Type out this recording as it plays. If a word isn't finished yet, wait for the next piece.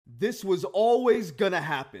This was always gonna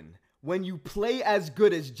happen. When you play as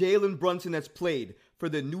good as Jalen Brunson has played for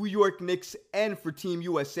the New York Knicks and for Team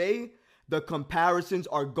USA, the comparisons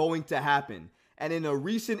are going to happen. And in a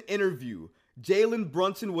recent interview, Jalen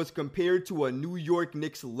Brunson was compared to a New York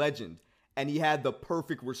Knicks legend, and he had the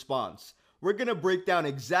perfect response. We're gonna break down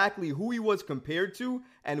exactly who he was compared to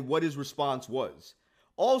and what his response was.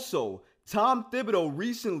 Also, Tom Thibodeau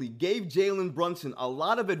recently gave Jalen Brunson a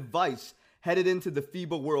lot of advice headed into the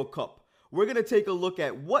FIBA World Cup. We're going to take a look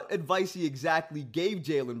at what advice he exactly gave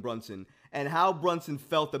Jalen Brunson and how Brunson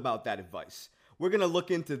felt about that advice. We're going to look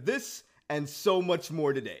into this and so much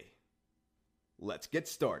more today. Let's get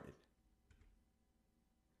started.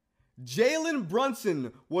 Jalen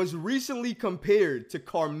Brunson was recently compared to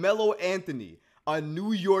Carmelo Anthony, a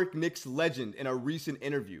New York Knicks legend, in a recent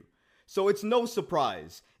interview. So it's no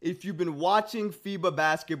surprise. If you've been watching FIBA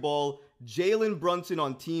basketball, Jalen Brunson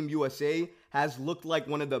on Team USA has looked like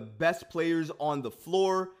one of the best players on the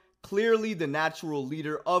floor, clearly the natural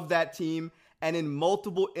leader of that team, and in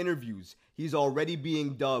multiple interviews, he's already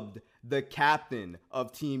being dubbed the captain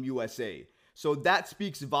of Team USA. So that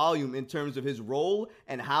speaks volume in terms of his role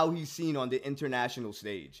and how he's seen on the international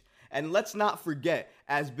stage. And let's not forget,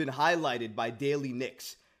 as been highlighted by Daily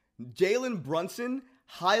Knicks, Jalen Brunson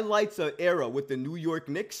highlights an era with the New York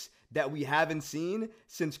Knicks that we haven't seen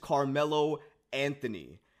since Carmelo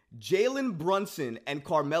Anthony. Jalen Brunson and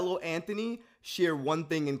Carmelo Anthony share one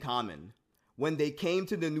thing in common. When they came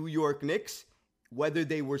to the New York Knicks, whether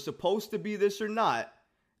they were supposed to be this or not,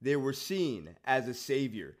 they were seen as a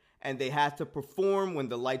savior, and they had to perform when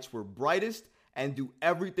the lights were brightest and do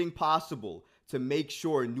everything possible to make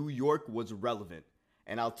sure New York was relevant.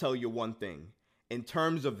 And I'll tell you one thing. In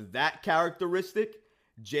terms of that characteristic,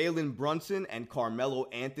 Jalen Brunson and Carmelo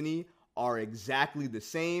Anthony are exactly the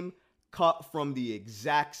same, cut from the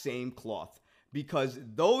exact same cloth, because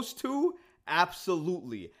those two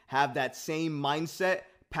absolutely have that same mindset,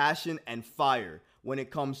 passion, and fire when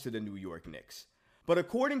it comes to the New York Knicks. But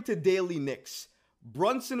according to Daily Knicks,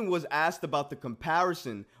 Brunson was asked about the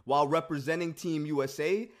comparison while representing Team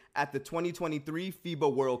USA at the 2023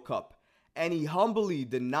 FIBA World Cup, and he humbly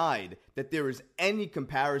denied that there is any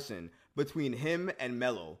comparison between him and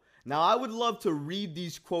Melo. Now, I would love to read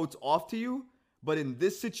these quotes off to you, but in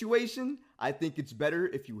this situation, I think it's better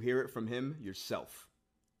if you hear it from him yourself.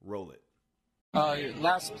 Roll it.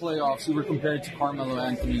 Last playoffs, you were compared to Carmelo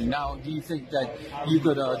Anthony. Now, do you think that you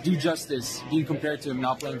could do justice being compared to him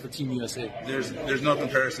now playing for Team USA? There's no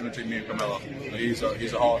comparison between me and Carmelo. He's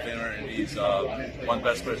a Hall of Famer, and he's one of the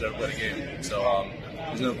best players ever played a game. So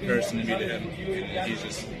there's no comparison to me to him.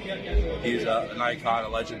 He's an icon, a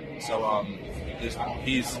legend. So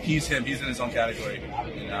he's him. He's in his own category,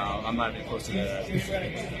 and I'm not even close to that.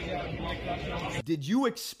 Did you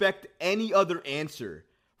expect any other answer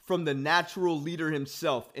from the natural leader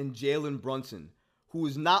himself in Jalen Brunson, who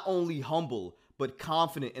is not only humble but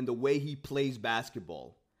confident in the way he plays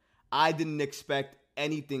basketball? I didn't expect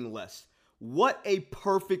anything less. What a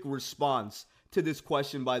perfect response to this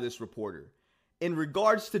question by this reporter. In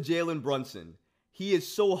regards to Jalen Brunson, he is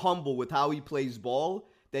so humble with how he plays ball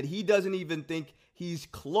that he doesn't even think he's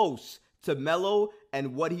close to Melo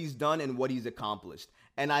and what he's done and what he's accomplished.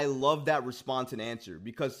 And I love that response and answer,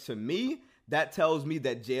 because to me, that tells me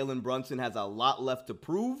that Jalen Brunson has a lot left to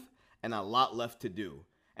prove and a lot left to do.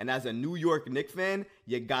 And as a New York Knicks fan,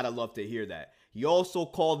 you gotta love to hear that. He also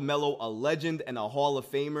called Melo a legend and a Hall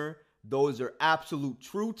of Famer. Those are absolute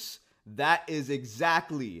truths. That is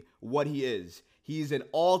exactly what he is. He's an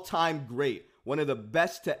all-time great, one of the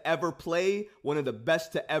best to ever play, one of the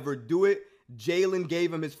best to ever do it. Jalen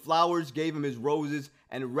gave him his flowers, gave him his roses,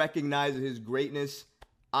 and recognized his greatness.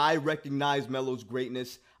 I recognize Melo's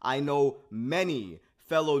greatness. I know many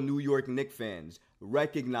fellow New York Knicks fans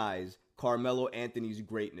recognize Carmelo Anthony's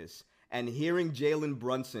greatness. And hearing Jalen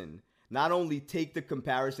Brunson not only take the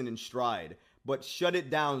comparison in stride, but shut it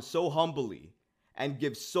down so humbly and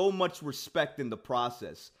give so much respect in the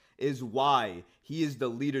process is why he is the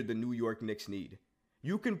leader the New York Knicks need.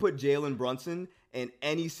 You can put Jalen Brunson in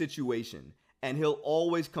any situation, and he'll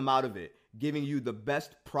always come out of it giving you the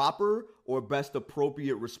best proper or best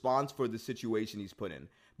appropriate response for the situation he's put in,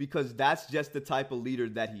 because that's just the type of leader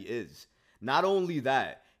that he is. Not only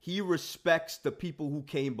that, he respects the people who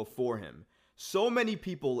came before him. So many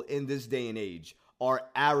people in this day and age are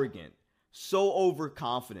arrogant, so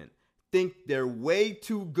overconfident, think they're way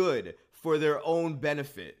too good for their own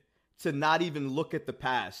benefit to not even look at the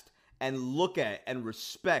past and look at and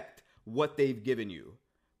respect what they've given you.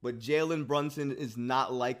 But Jalen Brunson is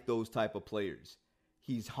not like those type of players.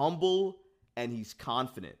 He's humble and he's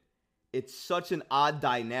confident. It's such an odd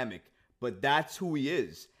dynamic, but that's who he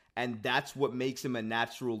is. And that's what makes him a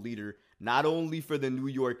natural leader, not only for the New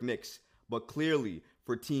York Knicks, but clearly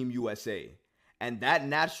for Team USA. And that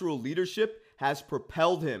natural leadership has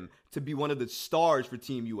propelled him to be one of the stars for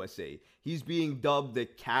Team USA. He's being dubbed the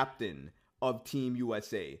captain of Team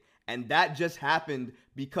USA. And that just happened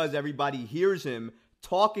because everybody hears him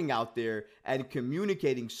talking out there and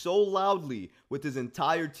communicating so loudly with his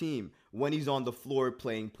entire team when he's on the floor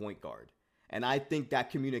playing point guard. And I think that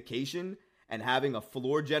communication and having a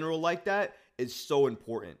floor general like that is so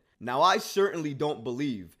important. Now, I certainly don't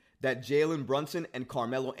believe that Jalen Brunson and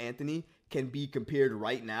Carmelo Anthony can be compared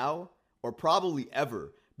right now or probably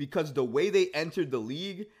ever, because the way they entered the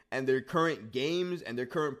league and their current games and their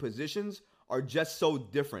current positions are just so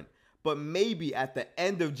different. But maybe at the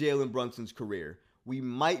end of Jalen Brunson's career, we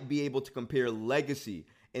might be able to compare legacy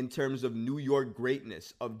in terms of New York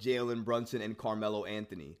greatness of Jalen Brunson and Carmelo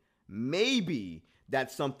Anthony. Maybe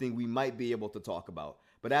that's something we might be able to talk about.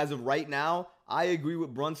 But as of right now, I agree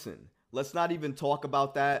with Brunson. Let's not even talk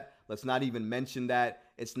about that. Let's not even mention that.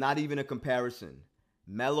 It's not even a comparison.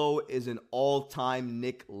 Melo is an all-time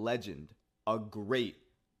Knick legend, a great,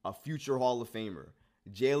 a future Hall of Famer.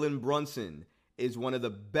 Jalen Brunson is one of the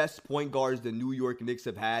best point guards the New York Knicks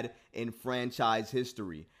have had in franchise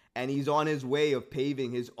history. And he's on his way of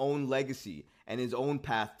paving his own legacy and his own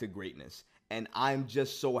path to greatness. And I'm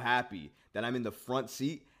just so happy that I'm in the front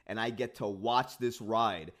seat and I get to watch this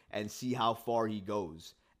ride and see how far he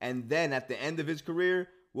goes. And then at the end of his career,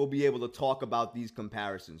 we'll be able to talk about these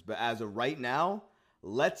comparisons. But as of right now,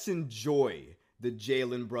 let's enjoy the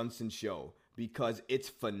Jalen Brunson show because it's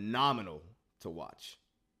phenomenal to watch.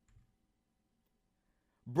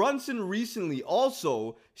 Brunson recently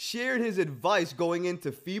also shared his advice going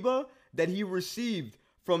into FIBA that he received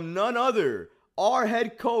from none other, our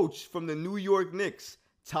head coach from the New York Knicks,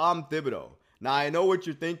 Tom Thibodeau. Now, I know what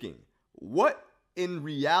you're thinking. What in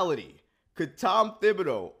reality could Tom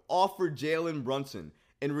Thibodeau offer Jalen Brunson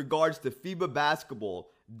in regards to FIBA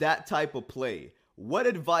basketball, that type of play? What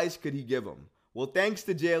advice could he give him? Well, thanks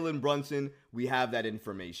to Jalen Brunson, we have that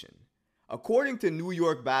information. According to New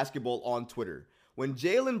York Basketball on Twitter, when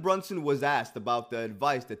Jalen Brunson was asked about the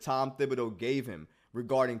advice that Tom Thibodeau gave him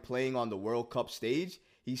regarding playing on the World Cup stage,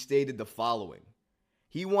 he stated the following.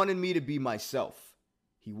 He wanted me to be myself.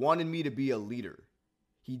 He wanted me to be a leader.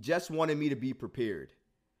 He just wanted me to be prepared.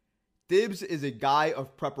 Thibs is a guy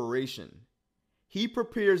of preparation. He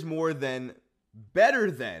prepares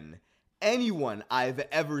better than anyone I've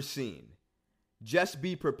ever seen. Just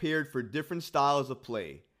be prepared for different styles of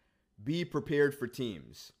play. Be prepared for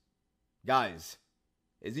teams. Guys,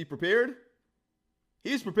 is he prepared?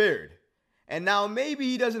 He's prepared. And now maybe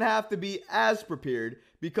he doesn't have to be as prepared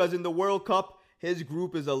because in the World Cup, his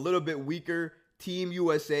group is a little bit weaker. Team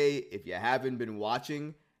USA, if you haven't been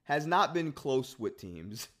watching, has not been close with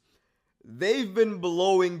teams. They've been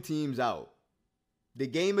blowing teams out. The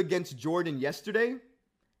game against Jordan yesterday,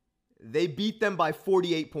 they beat them by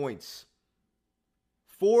 48 points.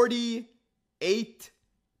 48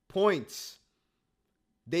 points.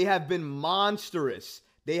 They have been monstrous.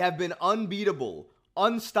 They have been unbeatable,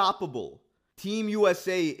 unstoppable. Team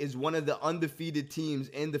USA is one of the undefeated teams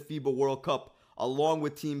in the FIBA World Cup, along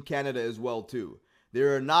with Team Canada as well, too.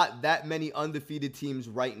 There are not that many undefeated teams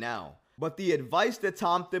right now. But the advice that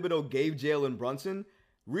Tom Thibodeau gave Jalen Brunson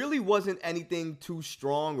really wasn't anything too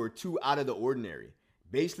strong or too out of the ordinary.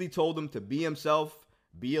 Basically told him to be himself,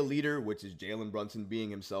 be a leader, which is Jalen Brunson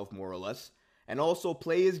being himself more or less, and also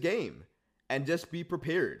play his game and just be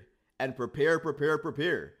prepared and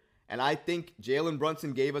prepare. And I think Jalen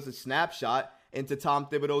Brunson gave us a snapshot into Tom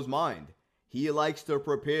Thibodeau's mind. He likes to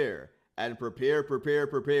prepare and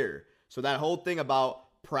prepare. So that whole thing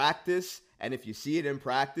about practice, and if you see it in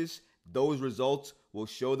practice, those results will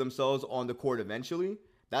show themselves on the court eventually.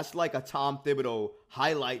 That's like a Tom Thibodeau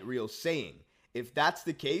highlight reel saying. If that's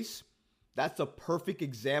the case, that's a perfect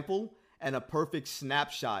example and a perfect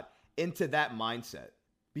snapshot into that mindset.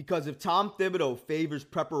 Because if Tom Thibodeau favors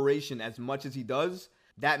preparation as much as he does,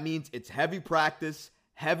 that means it's heavy practice,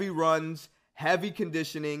 heavy runs, heavy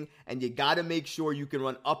conditioning, and you got to make sure you can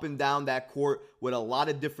run up and down that court with a lot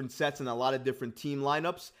of different sets and a lot of different team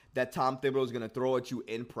lineups that Tom Thibodeau is going to throw at you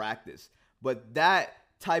in practice. But that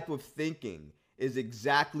type of thinking is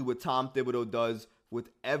exactly what Tom Thibodeau does with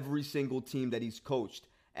every single team that he's coached.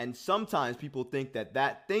 And sometimes people think that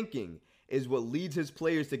that thinking is what leads his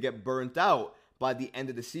players to get burnt out by the end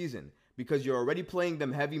of the season, because you're already playing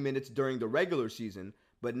them heavy minutes during the regular season.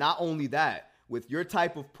 But not only that, with your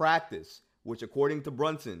type of practice, which according to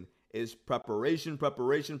Brunson is preparation.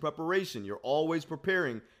 You're always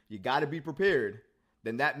preparing. You got to be prepared.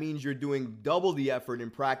 Then that means you're doing double the effort in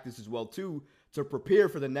practice as well too to prepare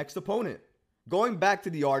for the next opponent. Going back to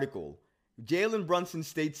the article, Jalen Brunson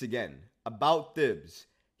states again about Thibs,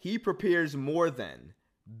 he prepares more than,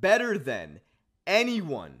 better than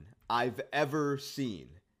anyone I've ever seen.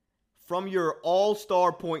 From your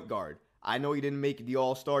all-star point guard, I know he didn't make the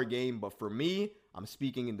all-star game, but for me, I'm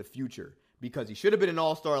speaking in the future because he should have been an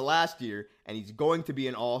all-star last year and he's going to be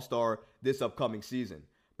an all-star this upcoming season.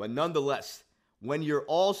 But nonetheless, when your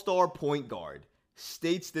all-star point guard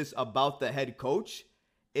states this about the head coach,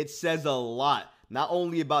 it says a lot, not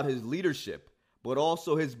only about his leadership, but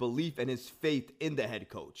also his belief and his faith in the head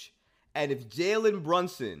coach. And if Jalen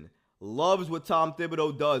Brunson loves what Tom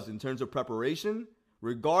Thibodeau does in terms of preparation,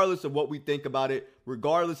 regardless of what we think about it,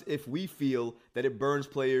 regardless if we feel that it burns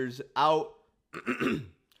players out,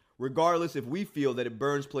 regardless if we feel that it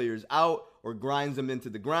burns players out or grinds them into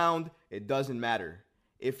the ground, it doesn't matter.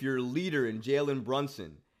 If your leader in Jalen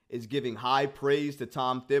Brunson is giving high praise to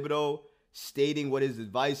Tom Thibodeau, stating what his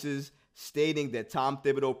advice is, stating that Tom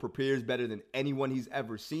Thibodeau prepares better than anyone he's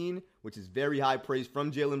ever seen, which is very high praise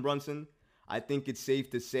from Jalen Brunson, I think it's safe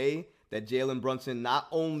to say that Jalen Brunson not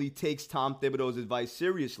only takes Tom Thibodeau's advice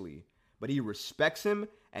seriously, but he respects him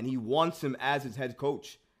and he wants him as his head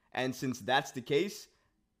coach. And since that's the case,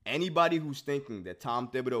 anybody who's thinking that Tom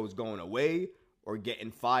Thibodeau is going away or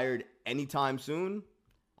getting fired anytime soon,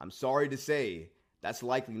 I'm sorry to say that's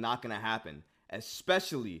likely not going to happen,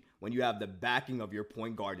 especially when you have the backing of your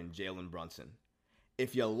point guard in Jalen Brunson.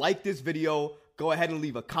 If you like this video, go ahead and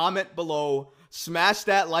leave a comment below, smash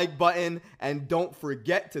that like button, and don't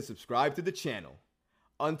forget to subscribe to the channel.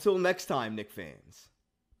 Until next time, Knicks fans.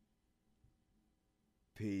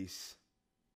 Peace.